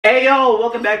Hey yo,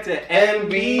 welcome back to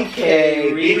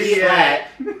MBK Reacts.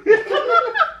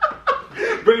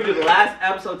 Bringing you the last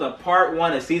episode of part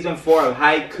 1 of season 4 of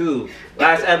Haikyuu.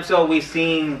 Last episode we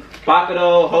seen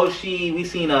Bakudo, Hoshi, we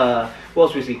seen who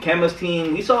else we see? Kemma's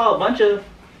team. We saw a bunch of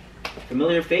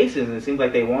familiar faces and it seems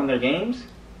like they won their games.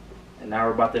 And now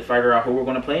we're about to figure out who we're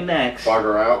gonna play next.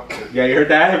 Figure out? Yeah, you heard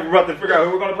that? We're about to figure out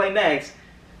who we're gonna play next.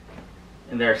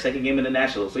 In their second game in the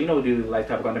Nationals. So you know we do like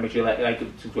topic on to make sure like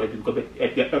episode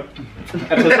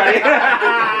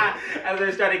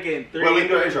start again. 3, well, we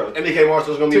do an intro. MBK Marz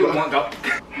is gonna be 2, 1, go.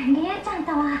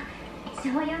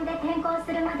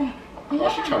 Oh,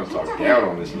 she's trying to talk down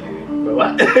on this nigga. But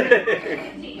what?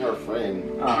 Her friend.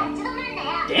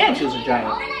 Damn, she was a giant.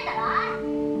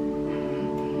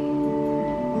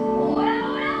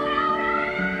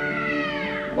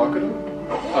 Bakudo?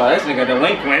 Oh, this nigga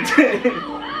delinquent.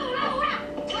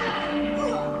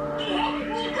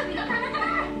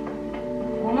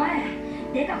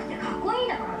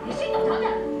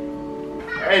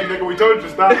 Hey nigga, we told you to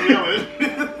stop yelling.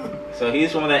 So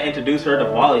he's the one that introduced her to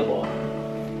volleyball.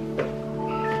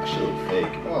 That shit look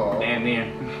fake. Oh. Damn near.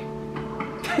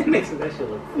 Makes that shit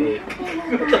look fake.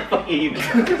 What the fuck are you even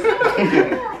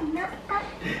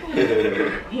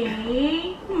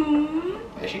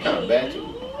Hey, she kinda bad too.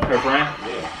 Her friend?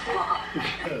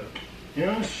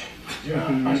 Yeah.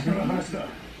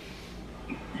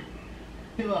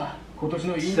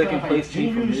 Second place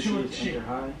team from this year's Inter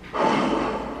High.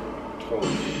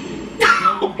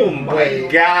 Oh my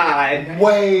god.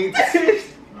 Wait.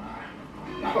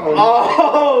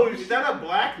 Oh, is that a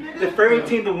black nigga? the favorite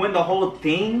team to win the whole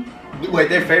thing? Wait,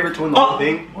 their favorite to win the whole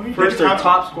thing? First their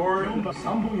top scorer,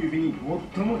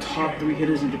 top 3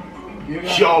 hitters in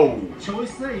Yo.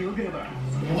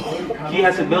 He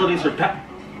has abilities for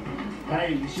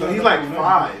So he's like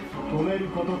 5.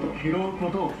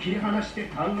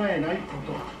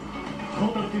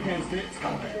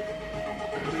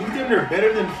 He's in there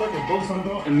better than fucking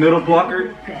both. middle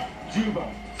blocker.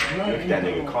 If that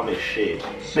nigga call me shit.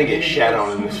 They get shat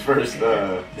on in this first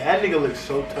That nigga looks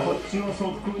so tough.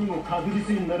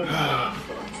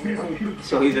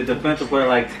 So he's a defensive player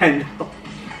like Tendo.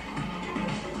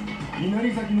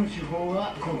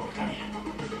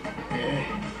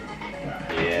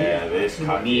 Yeah, this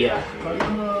Miya.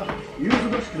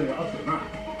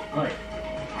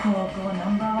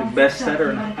 The best setter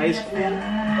in high school.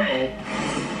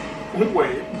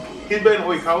 Wait, he's been in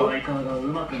Haikyuu?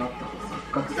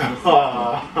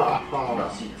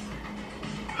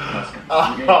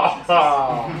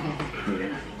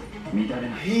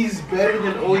 He's better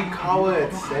than Oikawa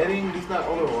at setting? He's not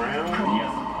all around?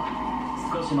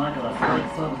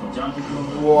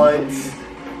 What?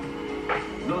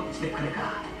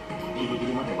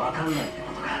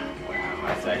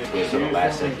 That's actually the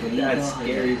last second. That's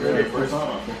scary, bro.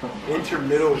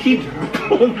 Intermiddle.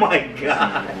 Oh my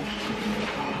god.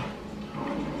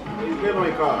 He's been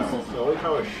Oikawa. So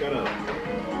Oikawa, shut up.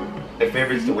 Their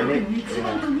favorites to win it?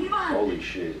 Holy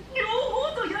shit.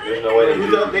 There's no way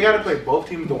they gotta play both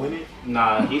teams to win it?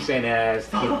 Nah, he's saying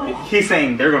he's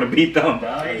saying they're gonna beat them.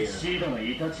 Tachiyama.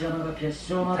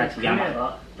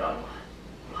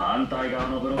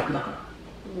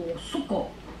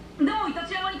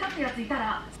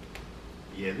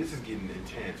 Yeah, this is getting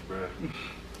intense, bro.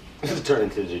 This is turning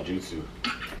into Jujutsu.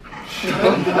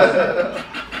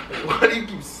 Why do you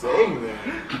keep saying that?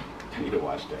 I need to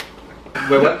watch that.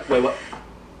 Wait, what? Wait, what?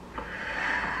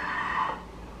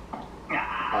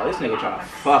 Oh, this nigga trying to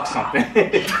fuck something.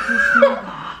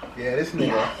 Yeah, this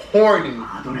nigga horny.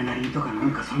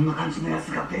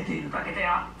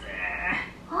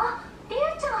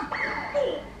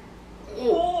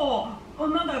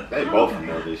 They both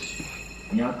know this shit.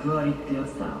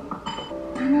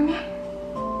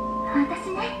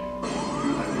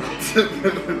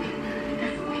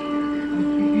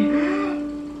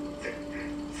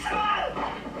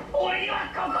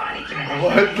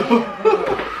 What the?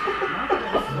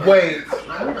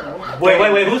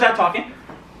 Wait, who's that talking?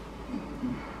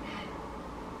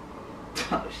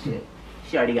 Oh shit.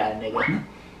 She already got a nigga.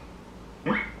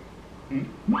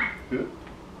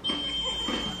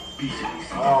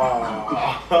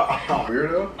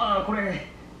 Weirdo?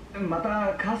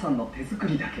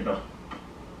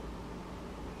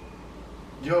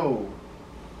 Yo.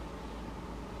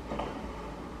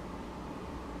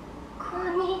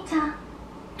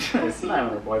 It's not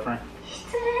even her boyfriend.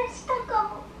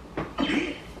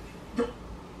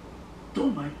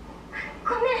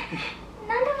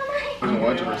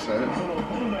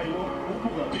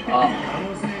 What?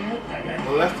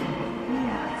 Molested.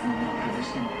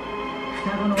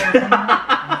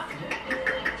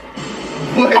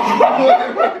 Wait,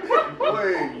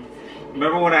 Wait.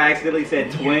 Remember when I accidentally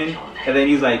said twin, and then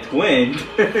he's like twin?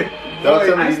 Don't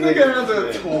tell me this nigga has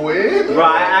a twin? Bro,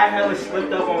 I hella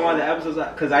slipped up on one of the episodes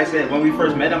because I said when we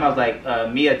first met him, I was like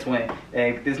Miya twin,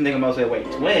 and this nigga must say wait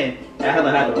twin. I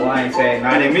hella had to lie and say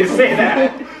nah, I didn't mean to say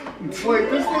that. Wait,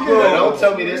 this nigga. Don't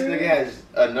tell me this nigga has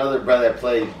another brother that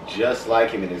plays just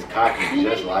like him and is cocky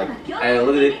just like him. Hey,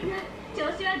 look at it.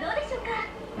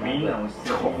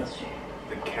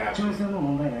 The caption.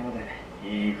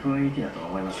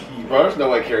 Bro, there's no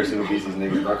way Kerosene beats these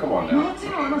niggas, bro. Come on now.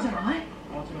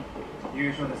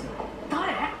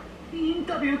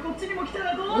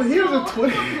 Well, he has a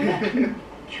twin.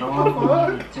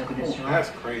 That's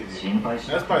crazy.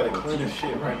 That's probably the cleanest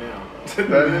shit right now.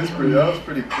 That was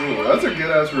pretty cool. That's a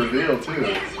good ass reveal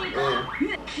too.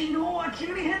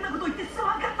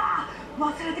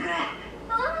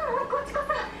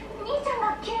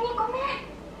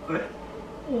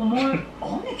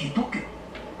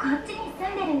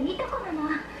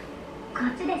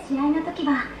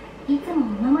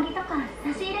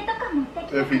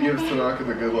 If he gives Tanaka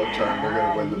the good luck charm, they're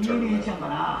gonna win the tournament. That's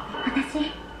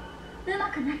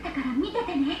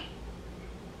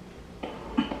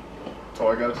all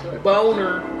I gotta say.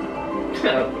 Boner.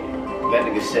 That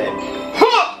nigga said,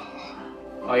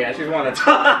 Oh yeah, she's one of the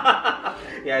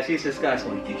yeah, she's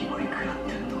disgusting. yeah,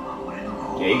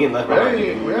 he getting left behind.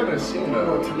 We haven't seen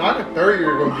a Tanaka 30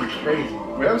 are gonna be crazy.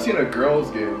 we haven't seen a girls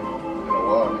game in a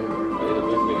while either.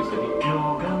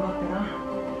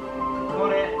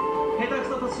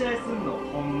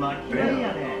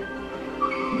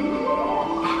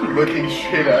 Looking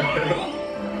straight at him.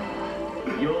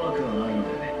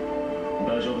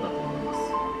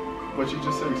 But you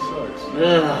just said he sucks.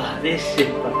 Ugh, this shit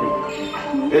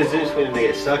fucking. This is when a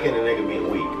nigga sucking and a nigga being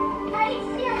weak.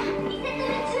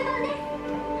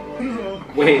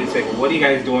 Wait a second, what are you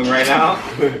guys doing right now?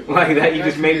 Like that, you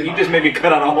just made me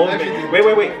cut out a whole thing.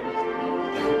 Wait.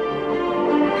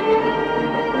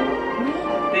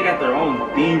 They got their own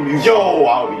theme music. Yo,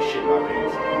 I'll be shitting my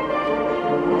pants.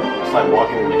 It's like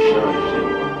walking in the show and shit.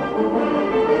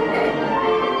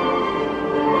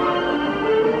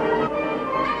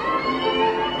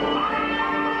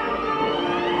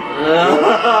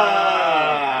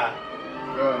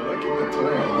 Bro, look at the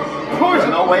twins. Of course,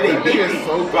 no way they beat is these.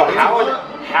 so Bro, crazy.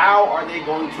 how are they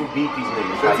going to beat these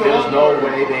niggas? Like, there's no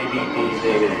way they beat these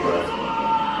niggas, bro.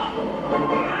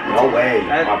 No way.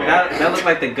 That looked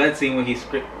like the gut scene when he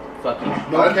script fucking.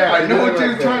 I know what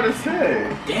you're trying to say.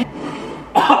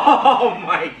 Oh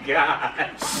my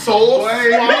god. Soul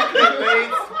fucking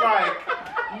lane spike.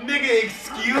 Nigga,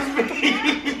 excuse me.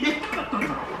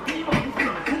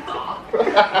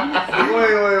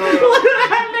 Wait.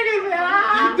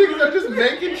 You niggas are just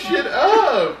making shit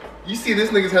up. You see this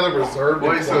nigga's hella reserved.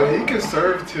 Wait, so he can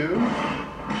serve too?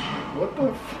 What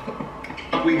the fuck?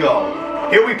 Here we go.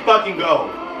 Here we fucking go.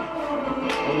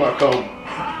 I'm not cold.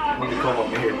 I need to come up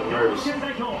here. I'm nervous.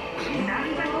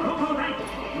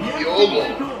 YOLO.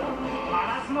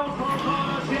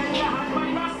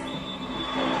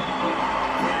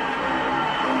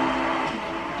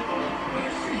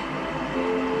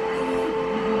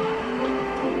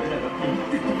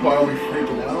 Why are we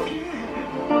freaking out?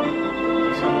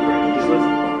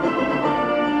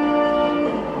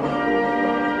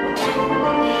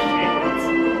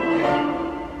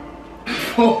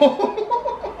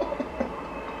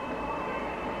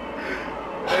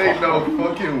 Ain't no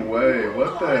fucking way.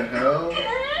 What the hell?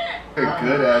 A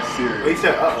good ass series. He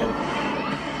said, uh-oh.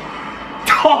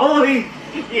 Holy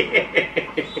shit.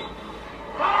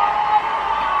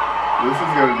 This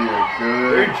is gonna be a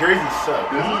Their good. jerseys suck.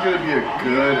 This is gonna be a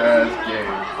good ass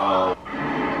game.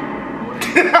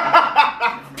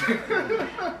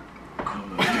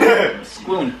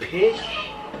 Spoon pig?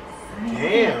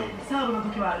 Damn.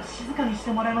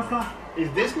 Is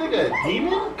this nigga a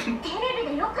demon?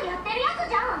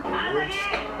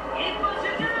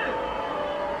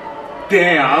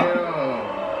 Damn.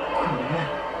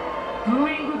 You're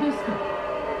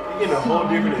in a whole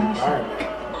different environment.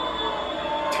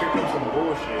 Here comes some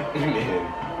bullshit. Man.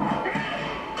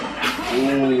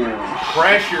 Ooh.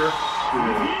 Pressure.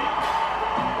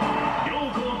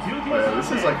 Oh, yeah, this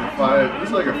is like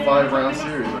a 5-round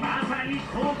series.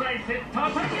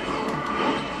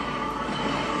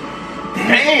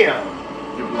 Damn.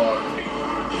 Get blocked.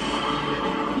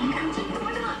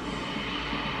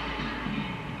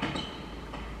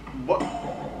 What?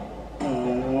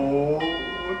 Oh,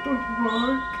 what the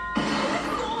fuck?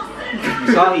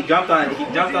 You saw he jumped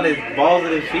on his balls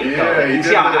with his feet. Yeah, though. he You did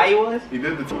see how that. high he was? He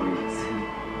did the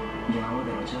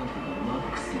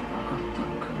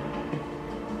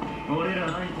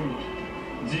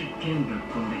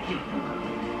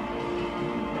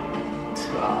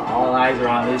All eyes are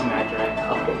on this match right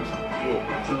now.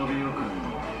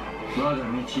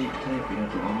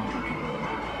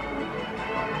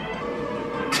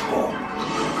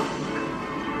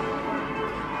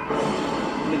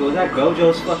 Nigga, was that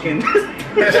Gojo's fucking...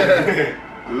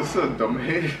 This is a dumb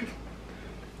hate.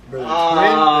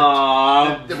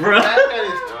 Oh, The bro. fact that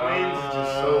it's twins is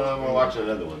just so. I'm gonna watch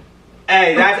another one.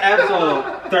 Hey, that's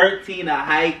episode 13 of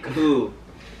Haikyuu.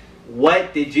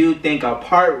 What did you think of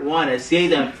part 1 of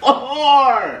season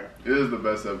 4? It is the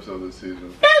best episode of the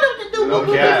season. No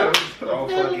cap. No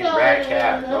fucking rat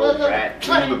cap. No rat.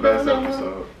 This is the best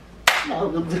episode. That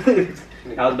was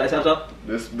the best episode?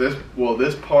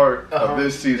 This part of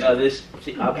this season.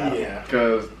 Okay. Yeah.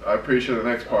 Because I'm pretty sure the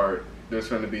next part, there's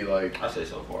going to be like I say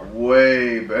so far.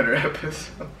 way better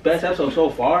episode. Best episode so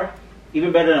far?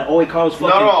 Even better than Oikawa's fucking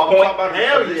I'm talking point. about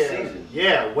Hell this yeah. season.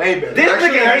 Yeah, way better. This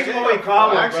nigga hates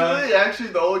Oikawa, bro. Actually,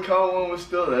 the Oikawa one was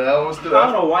still there. That one was still. I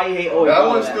don't know why you hate Oikawa. That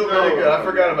one's still really good. I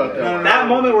forgot about that one. That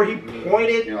moment where he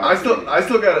pointed, I still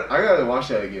gotta watch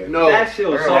that again. No, that shit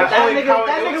was so. That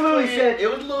nigga literally said. It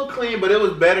was a little clean, but it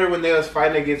was better when they was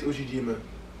fighting against Ushijima.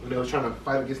 When they was trying to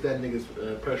fight against that nigga's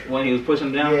pressure. When he was pushing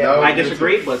him down, Yeah, I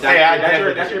disagree, but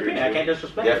that's your opinion. I can't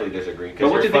disrespect. Definitely disagree.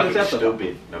 But what you think of this episode?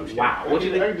 Stupid. No, I'm just Wow, what you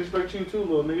kidding. think? I disrespect you too,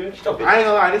 little nigga. Stupid. I ain't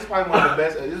gonna lie, this is probably one of the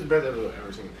best. This is the best episode I've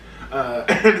ever seen.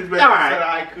 This is the best episode of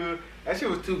Haikyuu. That shit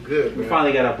was too good, man. We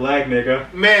finally got a black nigga.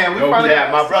 Man, we finally got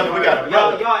my brother. We got a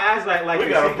brother. Y'all asked like we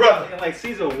got a brother. In like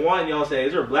season 1, y'all say,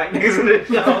 is there black niggas in this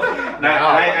show?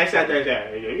 I sat there and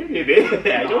said, Yeah,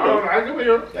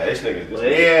 this nigga.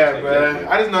 Yeah, man.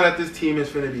 I just know that this team is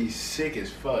finna be sick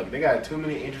as fuck. They got too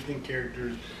many interesting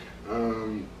characters.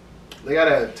 They got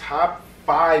a top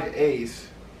 5 ace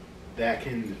that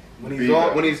can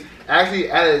when he's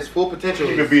actually at his full potential.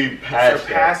 He could be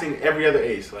surpassing every other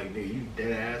ace. Like, nigga, you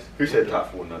dead ass. Who said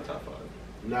top 4, not top 5?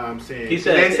 Nah, I'm saying they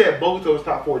said Bokuto was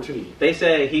top 4 too. They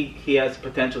said he has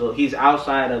potential. He's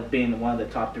outside of being one of the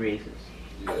top 3 aces.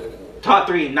 Yeah. Top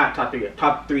 3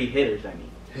 hitters. I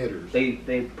mean, hitters.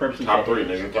 They purposely top said 3,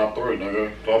 hitters. nigga. Top 3,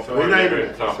 nigga. Top 3, So he's not nigga.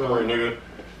 even- Top 3, nigga.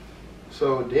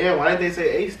 So damn, why didn't they say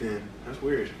ace then? That's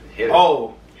weird. Hitter.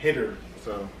 Oh, hitter.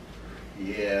 So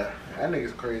yeah, that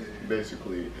nigga's crazy.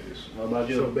 Basically, it is. What about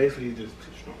you? So basically, he's just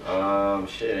too strong.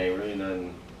 Shit, ain't really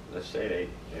nothing. Let's say they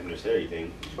haven't said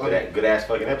anything. Okay. Good ass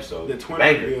fucking episode. The twin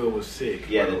Banger. reveal was sick.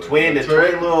 Yeah, bro. the twin I'm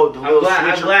little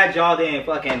switch. glad y'all didn't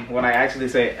fucking when I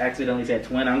accidentally said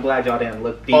twin. I'm glad y'all didn't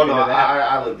look deep Oh into no, that.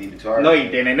 I looked deep into it. No, you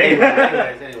didn't.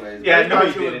 Anyways. Yeah, I no,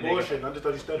 thought you you was didn't. bullshit. I just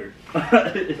thought you stuttered.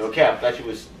 No cap. Thought you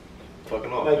was fucking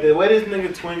off. Like the way this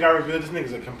nigga twin got revealed, this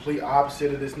nigga's a complete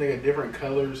opposite of this nigga. Different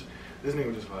colors. This nigga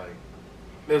was just like,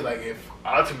 it was like if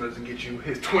Ultimate doesn't get you,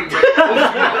 his twin.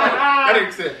 That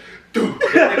nigga said, dude.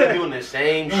 This nigga doing the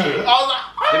same shit. I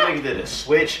was This like, nigga did a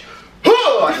switch.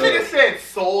 this nigga said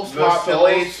soul swap, The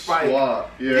delayed soul spike.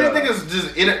 swap, yeah. These niggas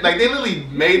just in it, like they literally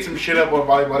made some shit up on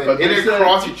volleyball. But They they said-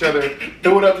 intercrossed each other,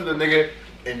 threw it up to the nigga,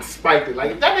 and spiked it.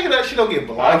 Like if that nigga that shit don't get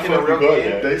blocked in a real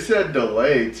game. They said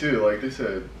delay too. Like they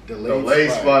said Delayed delay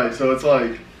spike. spike. So it's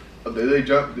like, they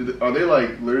jump? Are they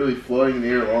like literally floating in the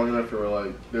air long enough for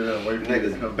like they're gonna wait for you to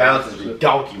come Niggas back? bounces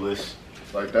redonkulous.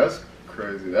 Like that's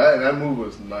crazy. That move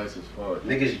was nice as fuck.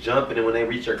 Niggas jump and then when they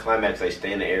reach their climax, they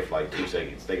stay in the air for like 2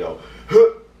 seconds. They go,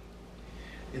 huh.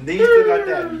 And then you still got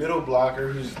that middle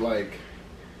blocker who's like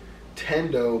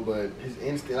Tendo, but his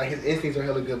instincts are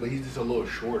hella good, but he's just a little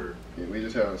shorter. Yeah, we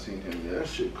just haven't seen him That yet.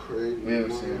 shit crazy. We haven't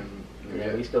man. seen him.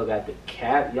 Yeah, we still got the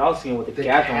cap. Y'all seen what the The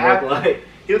captain cap- look like?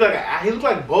 He looked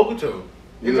like Bokuto.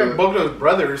 He looked like Bokuto's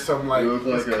brother or something, like He looks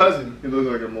his like cousin. He looks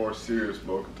like a more serious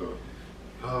Bokuto.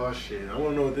 Oh shit! I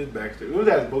want to know what this backstory. Who was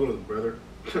that? Bokuto's brother.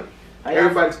 How y'all-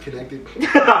 Everybody's connected.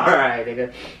 Alright,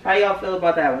 nigga. How y'all feel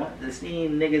about that one? The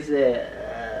scene niggas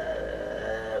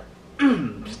said,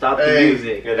 stop the Hey,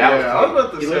 music. Yeah, that was I was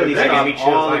about to He say literally that stopped gave me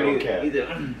chills, all I the ain't music. gonna He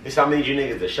cap. did- It's how I need you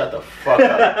niggas to shut the fuck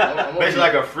up. I'm Basically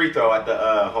like a free throw at the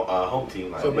home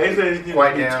team. Like, So basically, he's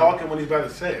quiet be down. talking when he's about to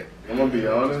say it. I'm gonna be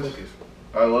honest. Focus.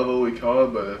 I love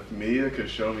Oikawa, but if Miya could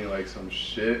show me like some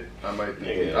shit, I might think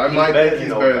Nigga, I might think he's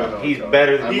better than Oikawa. He's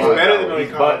better than He's I might. better than He's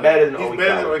Oikawa. better than He's Oikawa.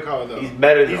 better than Oikawa, though. He's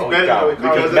better than He's better than Oikawa.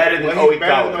 Oikawa. He's better than Well, he's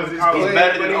better Oikawa. than He's Oikawa. better than He's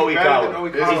better than Oikawa.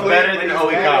 Oikawa. He's better than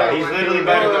Oikawa. He's literally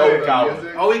better than Oikawa.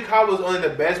 Oikawa was only the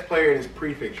best player in his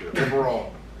prefecture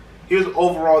overall. He was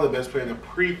overall the best player in the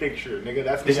prefecture, nigga.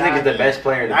 That's This what I nigga's the did. best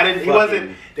player in the I didn't. He fucking-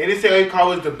 wasn't. They didn't say Oikawa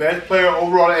was the best player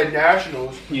overall at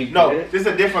nationals. No, did? this is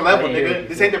a different level, I didn't hear nigga. it.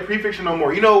 This ain't the prefecture no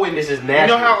more. You know when This is You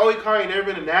know how nationals. Oikawa ain't never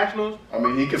been to nationals? I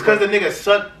mean, he could. It's because the nigga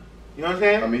sucked. You know what I'm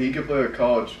saying? I mean, he could play with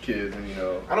college kids, and you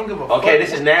know. I don't give a fuck. Okay,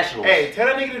 this is nationals. Hey, tell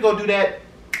that nigga to go do that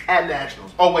at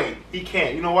nationals. Oh wait, he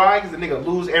can't. You know why? Because the nigga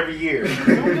lose every year.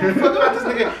 No one gives a fuck about this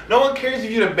nigga. No one cares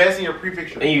if you're the best in your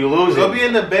prefecture. And you lose Go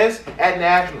being the best at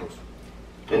nationals.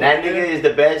 And that nigga is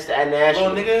the best at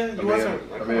nationals. Little nigga, you want some?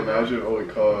 I mean, imagine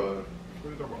Oikawa.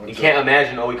 You can't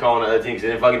imagine Oikawa on the other team because they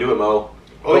didn't fucking do it, Mo.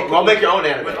 Mo, make your own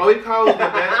anime. When Oikawa was the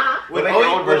best, when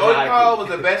Oikawa was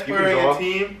the best player on your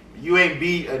team, you ain't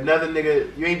beat another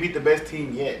nigga. You ain't beat the best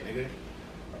team yet, nigga.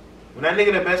 When that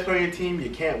nigga the best player on your team, you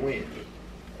can't win.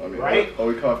 I mean, right?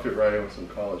 Oikawa fit right in with some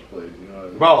college plays, you know what I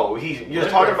mean? Bro, you're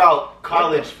talking about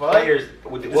college players.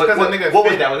 What was that?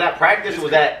 Was that practice or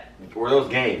were those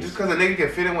games? Just because a nigga can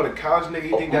fit in with a college nigga,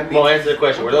 you think that means? Mo, answer the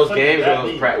question. Were those games or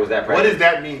was that practice? What does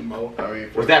that mean, Mo? I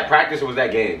mean, was that practice or was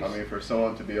that games? I mean, for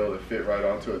someone to be able to fit right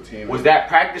onto a team. Was that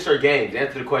practice or games?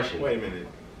 Answer the question. Wait a minute.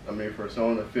 I mean, for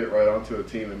someone to fit right onto a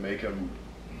team and make them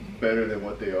better than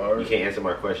what they are. You can't answer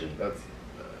my question. That's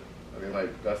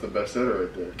the best setter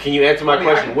right there. Can you answer my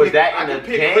question? Was that in the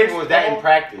game or was that in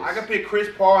practice? I can pick Chris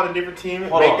Paul on a different team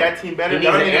and make that team better. He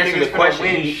needs to answer the question.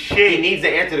 He needs to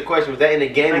answer the question. Was that in the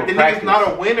game or practice? The nigga's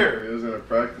not a winner. It was in a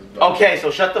practice. Okay, so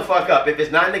shut the fuck up. If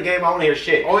it's not in the game, I don't hear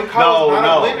shit. Not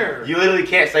a winner. You literally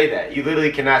can't say that. You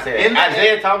literally cannot say that.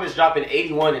 Isaiah Thomas dropping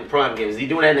 81 in prime games. Is he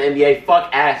doing that in the NBA?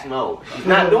 Fuck ass no. He's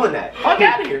not doing that. Fuck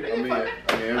out of here, nigga.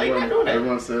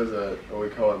 Everyone says that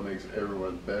Oikawa makes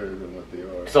everyone better than what they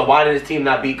are. So why did his team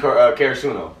not beat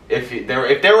Karasuno? If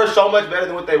they were so much better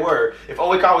than what they were, if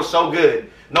Oikawa was so good,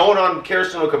 no one on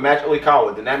Karasuno could match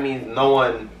Oikawa, then that means no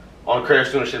one on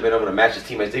Karasuno should have been able to match his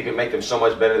teammates. They could make them so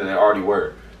much better than they already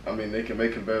were. I mean, they can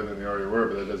make him better than they already were,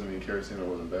 but that doesn't mean Karasuno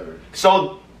wasn't better.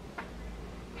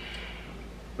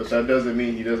 But that doesn't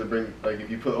mean he doesn't bring, like, if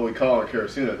you put Oikawa on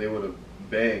Karasuno, they would have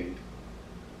banged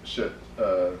shit.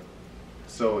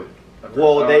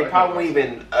 Well, they probably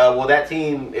even, that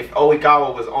team, if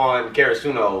Oikawa was on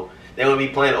Karasuno, they would be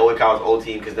playing Oikawa's old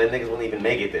team because then niggas wouldn't even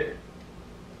make it there.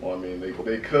 Well, I mean,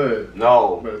 they could.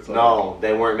 No, but it's like, no,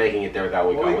 they weren't making it there without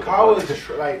Oikawa. Oikawa is just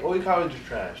trash.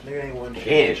 Nigga ain't one shit. He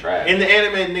ain't trash. In the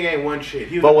anime, nigga ain't one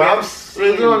shit. But what I'm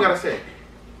saying, here's what I gotta say.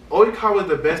 Oikawa is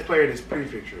the best player in his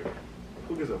prefecture.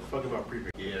 Who gives a fuck about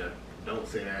prefecture? Yeah. Don't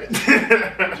say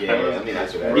that. Yeah, I mean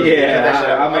that's what that is.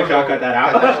 Yeah, I'll make sure I cut that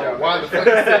out. Why the fuck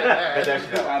you say that? Cut that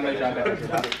shit out. I'll make sure I cut that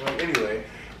shit out. Anyway,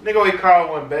 nigga Oikawa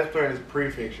won best player in his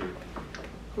prefecture.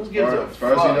 Who gives a fuck? As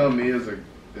far as you know, Miya is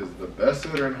the best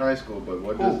sitter in high school, but as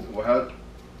far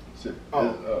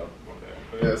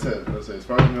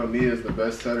as you know, Miya is the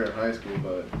best setter in high school,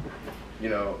 but you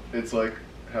know, it's like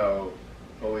how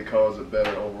Oikawa is a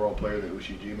better overall player than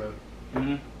Ushijima.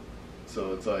 Mm-hmm.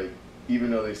 So it's like,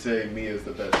 even though they say Miya is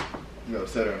the best,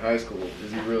 setter in high school,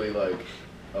 is he really like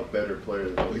a better player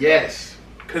than Oikawa? Yes,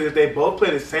 because if they both play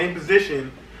the same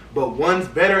position, but one's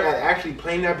better at actually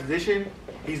playing that position,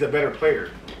 he's a better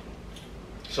player.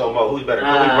 So Mo, who's better,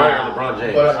 Kobe Bryant or LeBron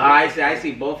James? I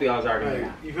see both of y'all's argument.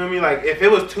 Like, you feel me? Like if it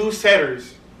was two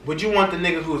setters, would you want the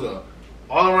nigga who's a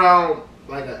all around,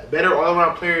 like a better all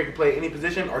around player who can play any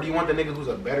position, or do you want the nigga who's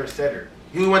a better setter?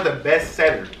 You want the best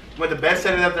setter. You want the best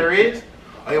setter that there is,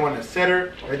 or you want a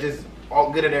setter that's just all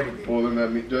good at everything? Well, then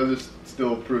that just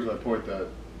still proves my point that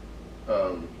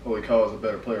Oikawa is a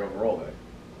better player overall.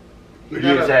 Then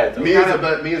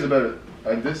Miya's a better.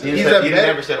 You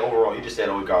never said overall. You just said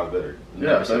Oikawa is better.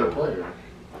 Better player.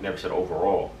 You never said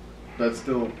overall. That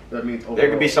means overall. There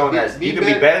could be someone you could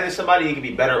be better than somebody. You could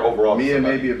be better overall. Miya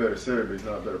may be a better setter, but he's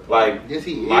not a better player. Like yes,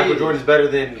 Michael Jordan's better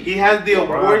than. He has the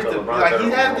awards. He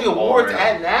has the awards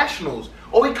at nationals.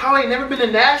 Oikawa ain't never been to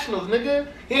nationals, nigga.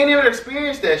 He ain't even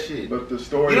experienced that shit. But the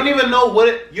story. You don't even know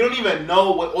what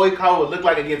Oikawa would look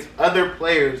like against other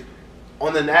players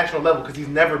on the national level because he's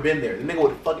never been there. The nigga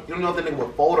would fuck. You don't know if the nigga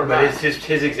would fold or not. But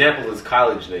his example is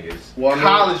college niggas.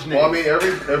 College niggas. Well, I mean, every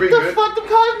the fuck them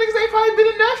college niggas ain't probably been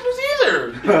in nationals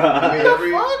either. I mean,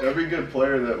 every good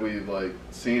player that we've like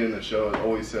seen in the show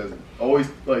always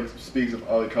speaks of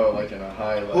Oikawa like in a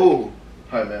high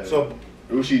manner. So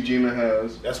Ushijima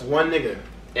has. That's one nigga.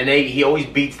 And he always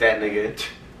beats that nigga.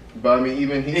 But I mean,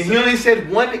 even he only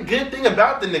said one good thing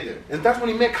about the nigga, and that's when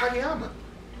he met Kageyama.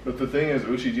 But the thing is,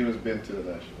 Ushijima's been to the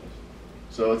nationals.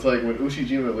 So it's like when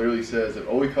Ushijima literally says, if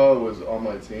Oikawa was on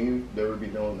my team, there would be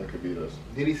no one that could beat us.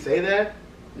 Did he say that?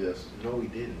 Yes. No, he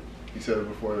didn't. He said it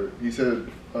before. He said it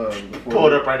before. Pull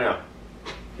it up right now.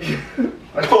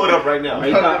 Pull it up right now. Are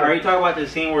you talking about the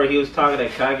scene where he was talking to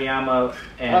Kageyama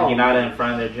and Hinata in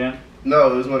front of the gym?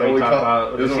 No, it was when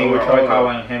Oikawa. The scene where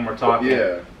Oikawa and him were talking.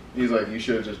 Yeah. He's like, you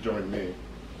should have just joined me.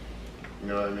 You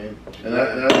know what I mean? And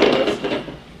that's...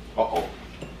 Uh-oh.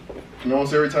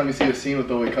 almost every time you see a scene with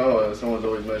Oikawa, someone's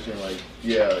always mentioning like,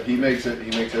 yeah, he makes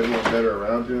everyone better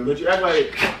around him. But you act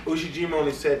like Ushijima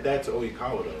only said that to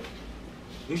Oikawa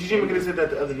though. Ushijima could have said that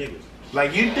to other niggas.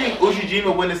 Like, you think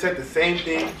Ushijima wouldn't have said the same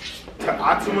thing to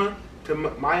Atsuma, to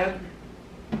Miya?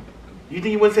 You think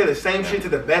he wouldn't say the same shit to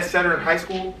the best setter in high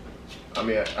school? I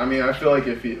mean, I feel like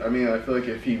if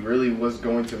he really was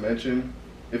going to mention,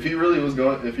 if he really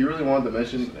wanted to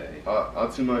mention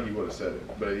Atsuma, he would have said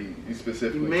it. But he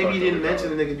specifically. Maybe he didn't mention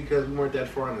the nigga because we weren't that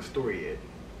far in the story yet.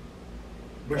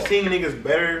 We're seeing niggas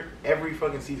better every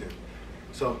fucking season.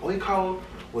 So if Oikawa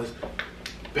was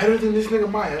better than this nigga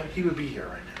Miya, he would be here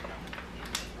right now.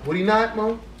 Would he not,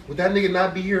 Mo? Would that nigga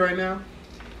not be here right now?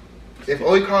 If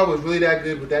Oikawa was really that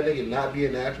good, would that nigga not be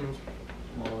in Nationals?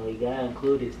 Well, you gotta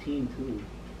include his team too.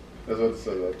 That's what I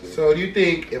said that too. So do you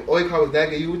think if Oikawa was that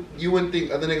good, you wouldn't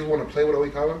think other niggas want to play with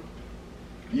Oikawa?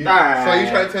 So you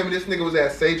try to tell me this nigga was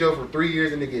at Seijo for 3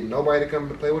 years and they get nobody to come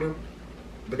to play with him?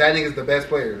 But that nigga's the best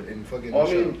player in fucking well,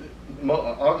 show.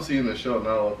 Obviously in the show,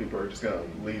 not a lot of people are just gonna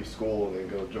leave school and then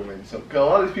go join something. Cause a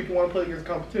lot of these people want to play against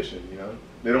competition, you know.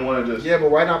 They don't want to just. Yeah, but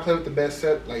why not play with the best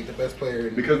the best player?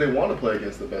 Because they want to play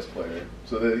against the best player,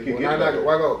 so that they can get.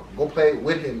 Why go play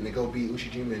with him and go beat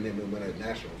Ushijima and then win at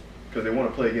Nationals? Because they want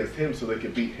to play against him so they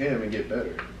can beat him and get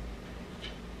better.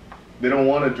 They don't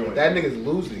want to join. That nigga's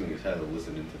losing. Niggas had to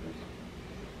listen to them.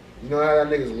 You know how that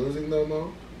nigga's losing though,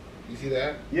 Mo? You see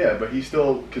that? Yeah, but he's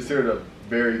still considered a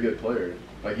very good player.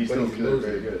 Like he's still considered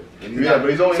very good. But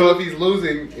he's only. So if he's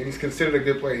losing and he's considered a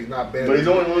good player, he's not bad. But he's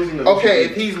only losing to. Okay,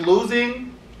 if he's losing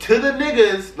to the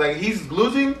niggas, like he's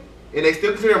losing and they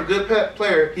still consider him a good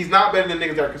player, he's not better than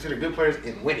niggas that are considered good players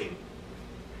in winning.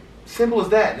 Simple as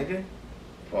that, nigga.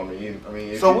 Well, I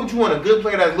mean. So would you want a good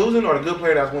player that's losing or a good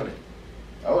player that's winning?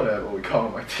 I would have what we call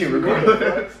my team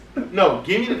regardless. No,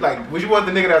 give me would you want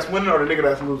the nigga that's winning or the nigga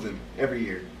that's losing every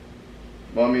year?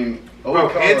 Well, I mean, bro,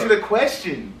 answer the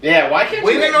question. Yeah, why can't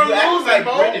winning you or losing, like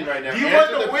bro? Brendan right now? Do you want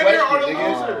the winner or the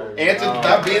loser? Answer,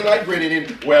 stop being like Brendan.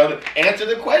 And, well, answer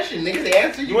the question, niggas.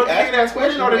 Answer you want the nigga that's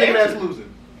winning or the nigga that's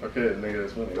losing? Okay, the nigga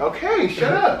that's winning. Okay,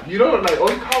 shut up. You don't like.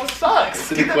 Oikawa sucks.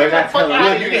 Get the fuck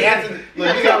out of here. You can answer. You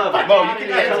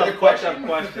can answer the question.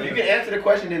 You can answer the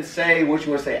question and say what you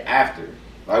want to say after.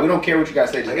 Like, we don't care what you guys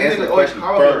say. Just answer the question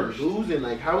first. Losing,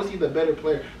 like, how is he the better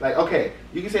player? Like, okay,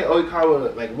 you can say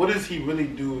Oikawa. Like, what does he really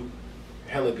do?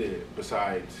 Hella good.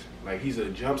 Besides, like, he's a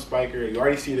jump spiker. You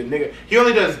already see the nigga. He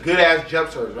only does good ass jump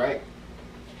serves, right?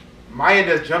 Miya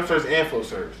does jump serves and flow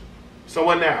serves. So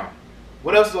what now?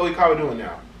 What else is Oikawa doing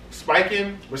now?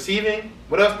 Spiking, receiving.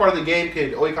 What else part of the game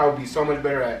could Oikawa be so much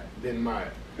better at than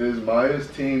Miya? Is Maya's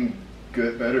team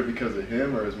better because of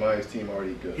him, or is Maya's team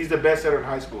already good? He's the best setter in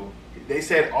high school. They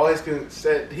said all his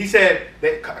said. He said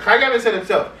that Kagami said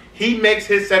himself. He makes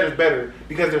his setters better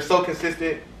because they're so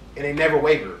consistent and they never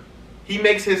waver. He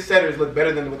makes his setters look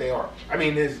better than what they are. I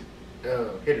mean, his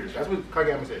hitters. That's what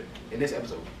Kagami said in this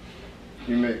episode.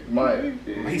 You make Miya.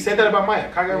 He said that about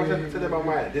Miya. Kagami said that about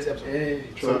Miya this episode.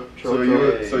 So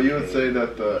you would say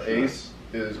that the ace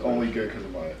is only good because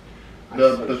of Miya.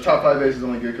 The top 5 ace is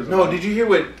only good because of Miya. No, did you hear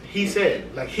what he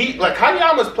said? Like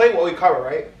Kageyama's played with Oikawa,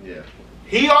 right? Yeah.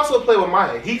 He also played with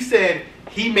Miya. He said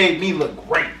he made me look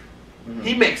great. Mm-hmm.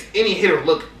 He makes any hitter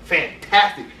look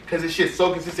fantastic because his shit's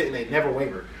so consistent and they never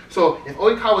waver. So if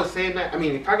Oikawa's saying that, I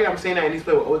mean, if Kageyama's saying that and he's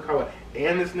played with Oikawa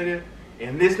and this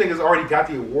nigga's already got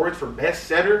the awards for best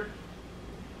setter,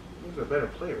 he's a better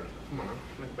player. Come on,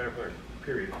 he's a better player.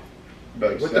 Period.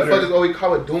 What the fuck is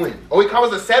Oikawa doing?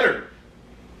 Oikawa's a setter.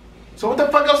 So what the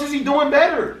fuck else is he doing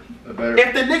better? If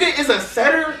the nigga is a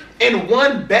setter and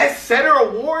won best setter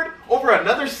award over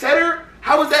another setter,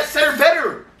 how is that setter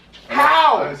better?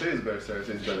 How? I didn't say he's a better setter, I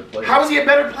said he's a better player. How is he a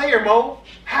better player, Mo?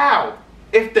 How?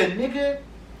 If the nigga...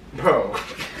 Bro.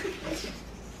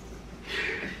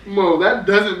 Mo, that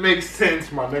doesn't make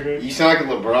sense, my nigga. You sound like a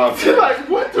LeBron fan. Like,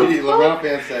 what the fuck? LeBron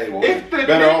fans say, well, if the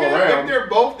better nigga, all around. If they're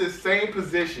both the same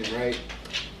position, right?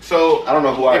 So, I don't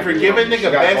know who if you're giving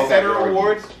nigga best setter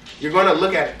awards, you're going to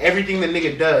look at everything the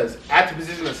nigga does at the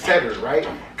position of setter, right?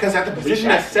 Because at the position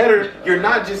of setter, you're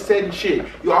not just setting shit.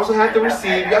 You also have to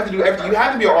receive. You have to do everything. You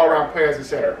have to be an all-around player as a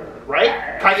setter,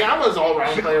 right? Kageyama's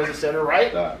all-around player as a setter,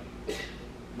 right?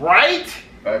 Right?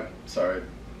 I'm sorry.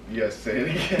 You guys say it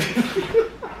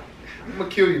again. I'm going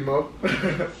to kill you, Mo.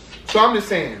 So I'm just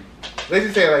saying. Let's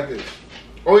just say it like this.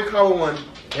 Oikawa won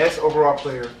best overall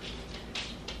player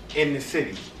in the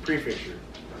city, prefecture.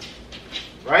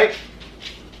 Right?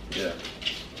 Yeah.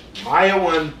 Miya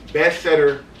won best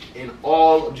setter in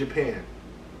all of Japan.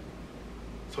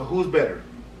 So who's better?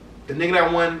 The nigga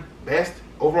that won best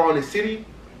overall in the city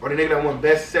or the nigga that won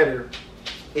best setter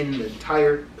in the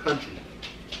entire country?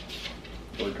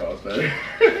 Oikawa's better.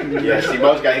 Yeah, see,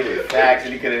 most got hit with facts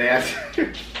and he couldn't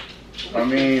answer. I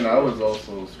mean, I was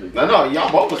also speaking. No,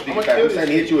 y'all both was speaking facts. I'm saying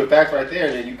he hit you with facts right there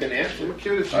and then you couldn't answer. I'm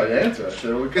kill this I answered. I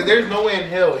said because there's no way in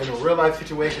hell in a real life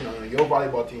situation on your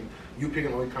volleyball team you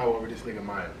picking Oikawa over this nigga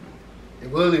Miya.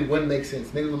 It literally wouldn't make sense.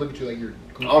 Niggas would look at you like you're.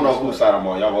 I don't know whose side I'm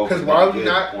on. Y'all both. Because why would you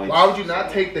not? Why would you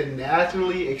not take the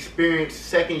nationally experienced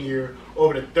second year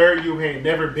over the third year who ain't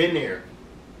never been there?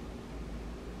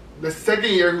 The second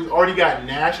year who's already got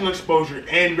national exposure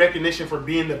and recognition for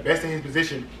being the best in his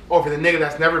position over the nigga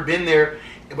that's never been there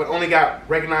but only got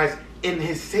recognized in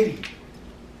his city.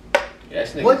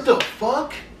 Yeah, what the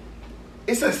fuck?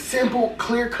 It's a simple,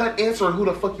 clear-cut answer on who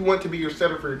the fuck you want to be your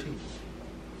setter for your team.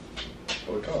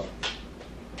 Oikawa.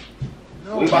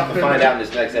 No, we about to find out in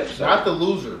this next episode. Not the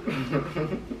loser.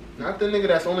 Not the nigga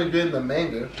that's only good in the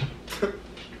manga.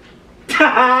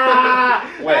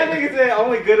 That nigga said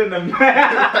only good in the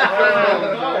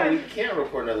no, we can't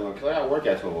record another one because I got work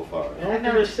at 12:05. I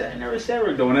never said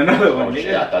we're doing another one. Oh,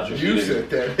 shit, I thought you said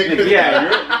that. Yeah,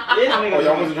 this nigga. Oh,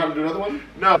 y'all wasn't trying to do another one?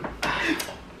 No.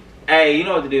 Hey, you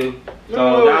know what to do.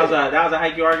 So that was a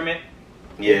Haikyuu argument.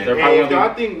 Yeah. Hey, if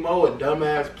y'all think Moe a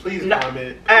dumbass, please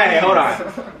comment. Hey, hold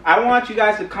on. I want you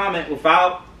guys to comment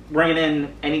without bringing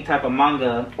in any type of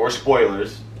manga or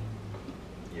spoilers.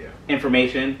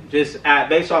 Information, just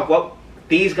based off what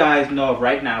these guys know of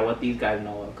right now, what these guys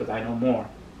know of, because I know more.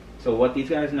 So what these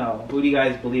guys know, who do you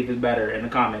guys believe is better in the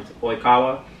comments,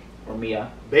 Oikawa or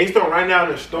Miya? Based on right now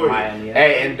in the story.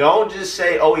 Hey, and don't just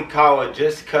say Oikawa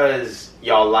just because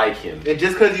y'all like him. And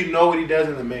just because you know what he does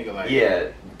in the manga. Like, yeah,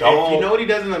 don't. If you know what he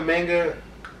does in the manga,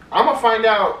 I'm going to find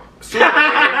out sooner.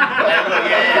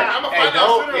 I'm going to find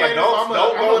out sooner. Don't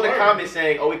go in the comments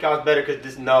saying Oikawa's better because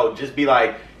this, no, just be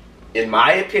like, in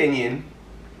my opinion,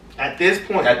 at this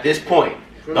point,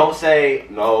 don't say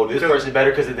no. This person's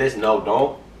better because of this. No,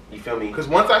 don't. You feel me? Because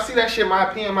once I see that shit,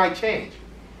 my opinion might change.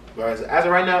 But as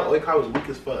of right now, Oikawa is weak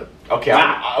as fuck. Okay,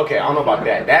 wow. I don't know about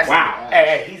that. That's wow.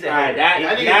 Hey, he's a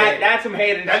that's some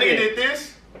hating. That nigga did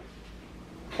this.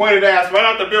 Pointed ass right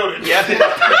out the building. Yeah.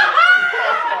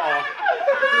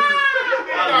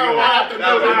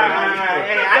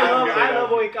 I love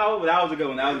Oikawa, but that was a good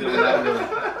one. That was a good one.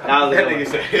 Right out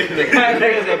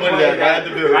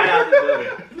the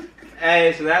building.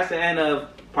 Hey, so that's the end of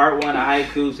part 1 of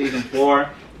Haikyuu season 4.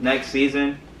 Next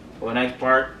season, or next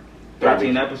part,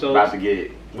 13 episodes.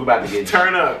 We're about to get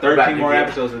turn up. 13 more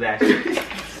episodes of that shit.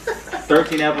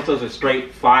 13 episodes of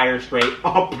straight fire, straight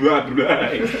up. We about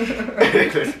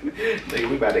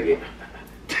to get.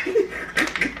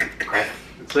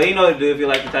 So you know what to do if you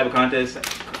like the type of contest.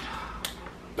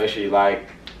 Make sure you like,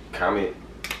 comment,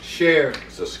 share,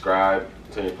 subscribe,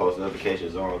 turn your post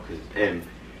notifications on because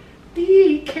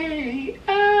MBK